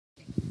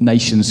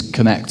nations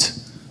connect,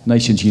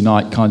 nations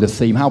unite kind of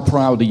theme. How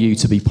proud are you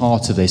to be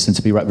part of this and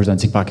to be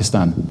representing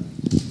Pakistan?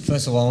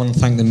 First of all, I want to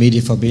thank the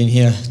media for being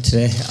here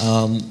today.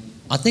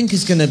 I think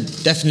it's going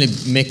to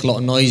definitely make a lot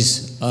of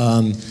noise.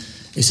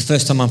 It's the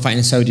first time I'm fighting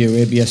in Saudi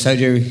Arabia.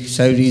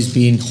 Saudi's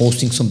been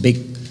hosting some big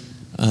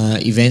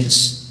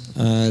events,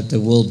 the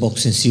World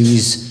Boxing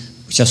Series,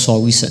 which I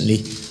saw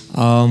recently,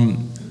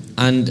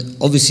 and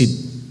obviously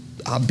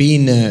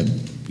being a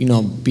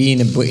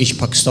British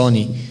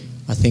Pakistani,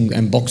 I think,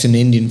 and boxing an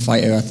Indian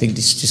fighter, I think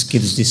this just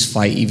gives this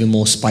fight even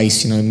more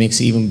spice. It makes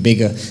it even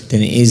bigger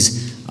than it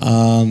is,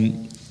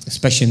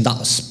 especially in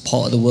that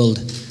part of the world.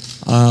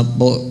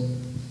 But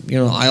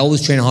I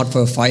always train hard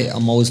for a fight.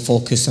 I'm always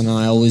focused and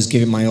I always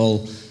give it my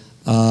all.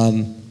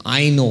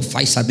 I know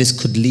fights like this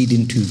could lead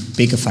into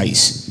bigger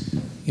fights.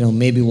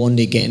 Maybe one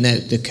day getting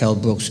out the Kell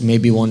Brooks,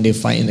 maybe one day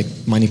fighting the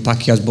Manny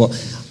Pacquiao's, but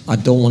I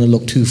don't want to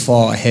look too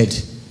far ahead.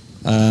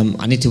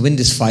 I need to win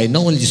this fight,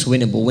 not only just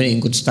win it, but win it in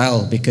good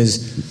style.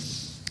 Because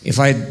if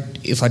I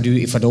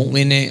don't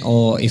win it,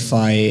 or if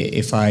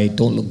I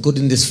don't look good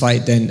in this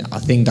fight, then I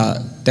think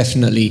that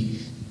definitely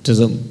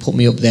doesn't put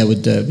me up there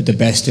with the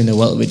best in the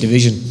welterweight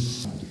division.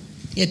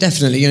 Yeah,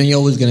 definitely. You're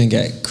always going to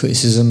get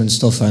criticism and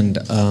stuff. And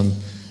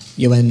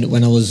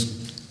when I was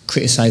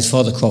criticised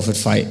for the Crawford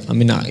fight, I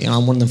mean,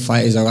 I'm one of the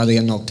fighters. I'd rather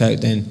get knocked out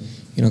than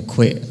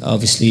quit.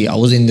 Obviously, I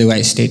was in the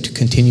right state to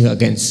continue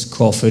against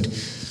Crawford.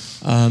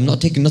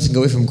 Not taking nothing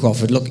away from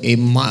Crawford. Look, it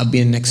might have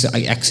been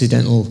an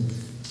accidental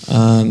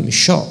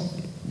shot.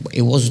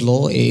 It was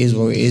low. It is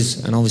what it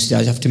is, and obviously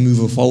I have to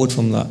move forward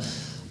from that.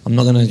 I'm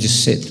not going to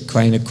just sit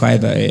crying and cry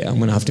about it. I'm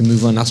going to have to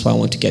move on. That's why I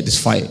want to get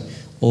this fight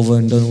over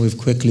and done with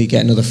quickly,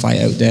 get another fight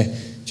out there,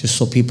 just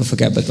so people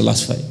forget about the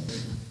last fight.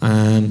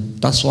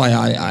 That's why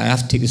I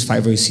have to take this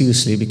fight very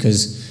seriously,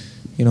 because,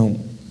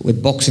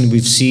 with boxing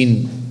we've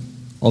seen,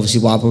 obviously,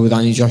 what happened with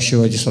Anthony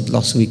Joshua just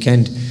last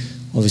weekend.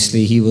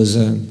 Obviously, he was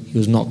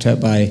knocked out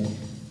by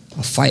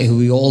a fighter who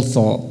we all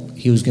thought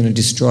he was going to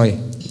destroy.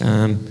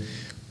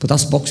 But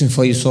that's boxing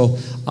for you. So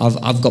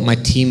I've got my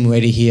team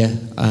ready here.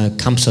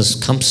 Camps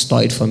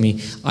started for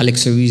me.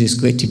 Alex Ariza, it's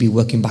great to be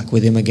working back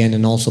with him again,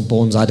 and also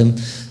Bones Adam,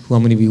 who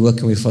I'm going to be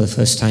working with for the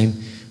first time.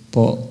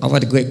 But I've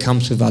had a great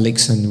camps with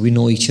Alex, and we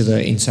know each other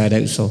inside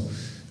out. So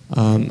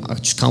I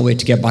just can't wait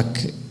to get back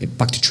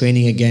to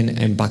training again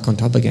and back on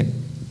top again.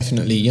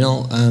 Definitely,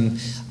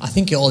 I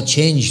think it all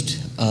changed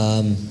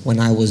when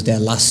I was there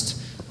last.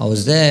 I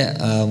was there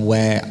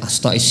where I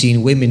started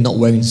seeing women not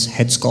wearing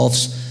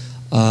headscarves.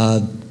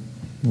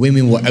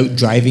 Women were out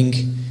driving.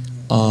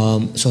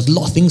 So a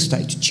lot of things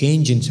started to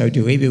change in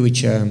Saudi Arabia,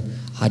 which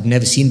I'd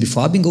never seen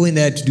before. I've been going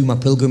there to do my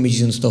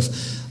pilgrimages and stuff.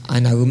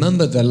 And I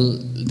remember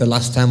the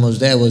last time I was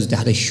there they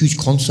had a huge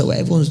concert where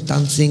everyone was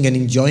dancing and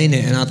enjoying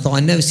it. And I thought,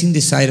 I'd never seen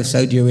this side of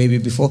Saudi Arabia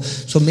before.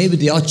 So maybe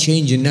they are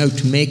changing now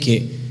to make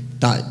it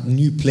that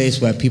new place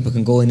where people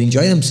can go and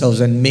enjoy themselves,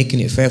 and making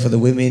it fair for the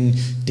women.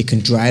 They can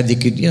drive, they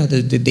could,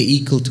 they're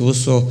equal to us.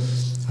 So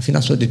I think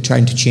that's what they're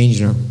trying to change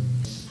now.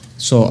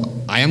 So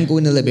I am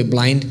going a little bit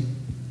blind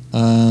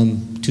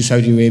to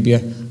Saudi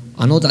Arabia.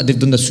 I know that they've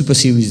done the Super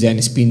Series there and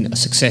it's been a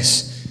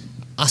success.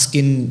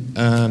 Asking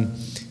a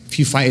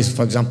few fighters,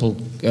 for example,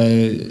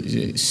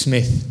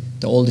 Smith,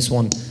 the oldest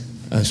one,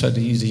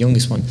 he's the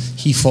youngest one.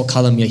 He fought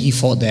Callum, he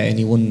fought there and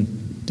he won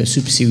the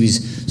Super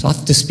Series. So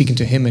after speaking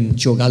to him and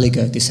Joe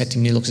Gallagher, they said to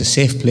me, it looks a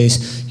safe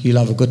place, you'll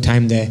have a good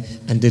time there,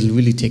 and they'll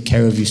really take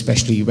care of you,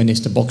 especially when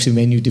it's the boxing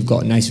venue. They've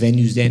got nice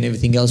venues there and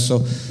everything else.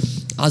 So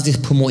as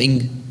they're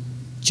promoting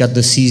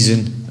Jeddah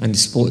season and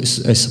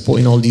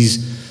supporting all these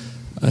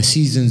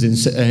seasons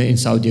in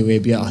Saudi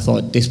Arabia, I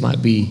thought this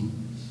might be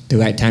the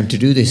right time to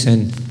do this.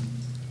 And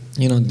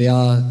they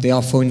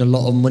are throwing a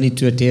lot of money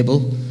to the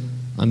table.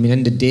 I mean,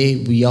 end of the day,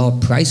 we are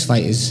prize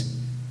fighters,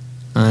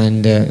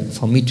 and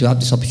for me to have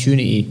this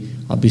opportunity,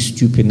 I'd be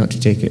stupid not to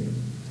take it.